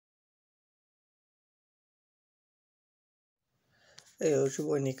Hey, it's your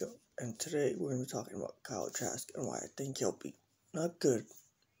boy Nico, and today we're going to be talking about Kyle Trask and why I think he'll be not good,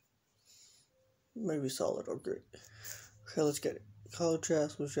 maybe solid or great. Okay, let's get it. Kyle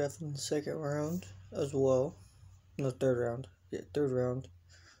Trask was drafted in the second round as well. No, third round. Yeah, third round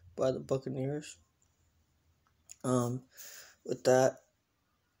by the Buccaneers. With that,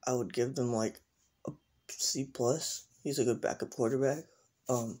 I would give them like a C+. He's a good backup quarterback.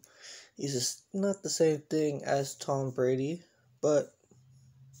 He's just not the same thing as Tom Brady, but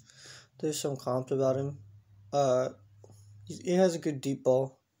there's some comps about him. He has a good deep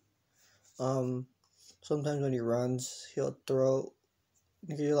ball. Sometimes when he runs, he'll throw.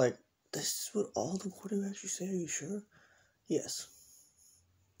 You're like, this is what all the quarterbacks you say. Are you sure? Yes.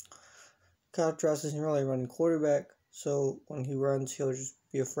 Kyle Trask isn't really a running quarterback, so when he runs, he'll just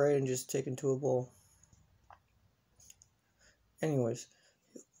be afraid and just take into a ball. Anyways,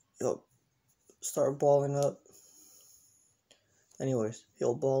 he'll start balling up.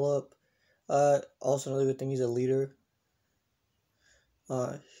 He'll ball up. Also another good thing, he's a leader.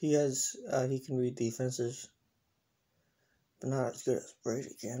 He can read defenses, but not as good as Brady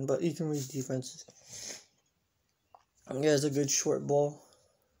can. But he can read defenses. He has a good short ball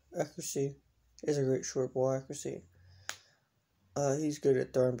accuracy. He has a great short ball accuracy. He's good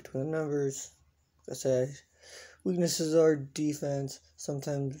at throwing between the numbers. Like I said, weaknesses are defense.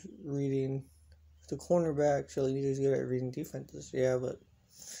 Sometimes reading the cornerback. So he's good at reading defenses. Yeah, but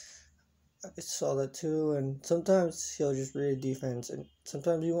I saw that too. And sometimes he'll just read defense, and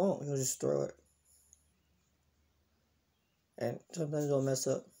sometimes he won't. He'll just throw it. And sometimes he'll mess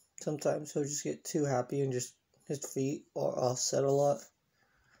up. Sometimes he'll just get too happy and just his feet are offset a lot.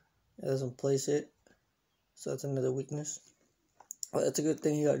 He doesn't place it. So that's another weakness. But that's a good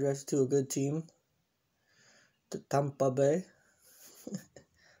thing he got drafted to a good team. The Tampa Bay.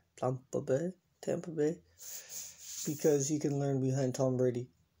 Tampa Bay. Because he can learn behind Tom Brady.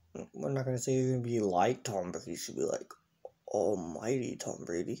 I'm not going to say he's going to be like Tom Brady. He should be like almighty Tom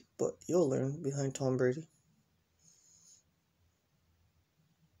Brady. But you'll learn behind Tom Brady.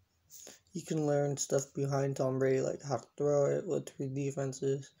 You can learn stuff behind Tom Brady, like how to throw it, what to read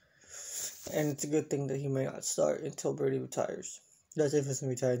defenses. And it's a good thing that he may not start until Brady retires. That's if he's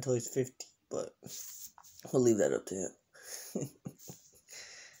going to retire until he's 50, but we'll leave that up to him.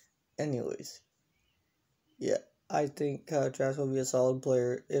 Anyways, yeah, I think Trask will be a solid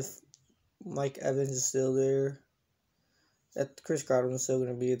player if Mike Evans is still there. That Chris Godwin is still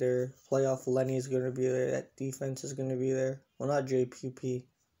going to be there. Playoff Lenny is going to be there. That defense is going to be there. Well, not JPP.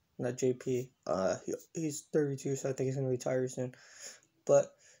 Not JP. He's 32, so I think he's going to retire soon.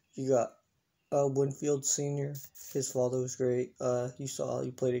 But you got Winfield Sr. His father was great. You saw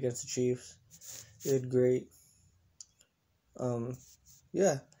he played against the Chiefs. He did great.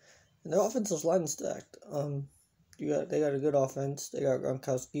 Yeah. And their offensive line is stacked. They got a good offense. They got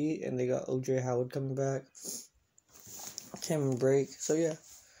Gronkowski and they got OJ Howard coming back. Cameron Brake. So yeah.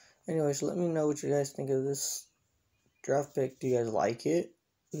 Anyways, let me know what you guys think of this draft pick. Do you guys like it?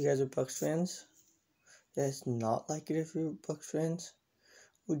 You guys are Bucs fans? You guys not like it if you're Bucs fans?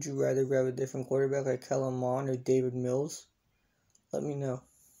 Would you rather grab a different quarterback like Kellen Mond or David Mills? Let me know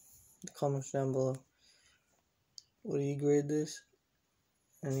in the comments down below. What do you grade this?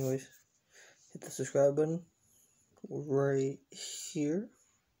 Anyways, hit the subscribe button right here.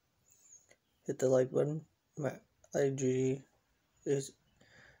 Hit the like button. My IG is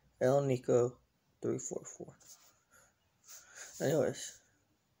LNico344. Anyways,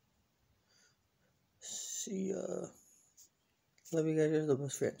 see ya. Love you guys. You're the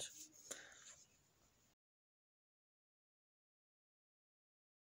best friends.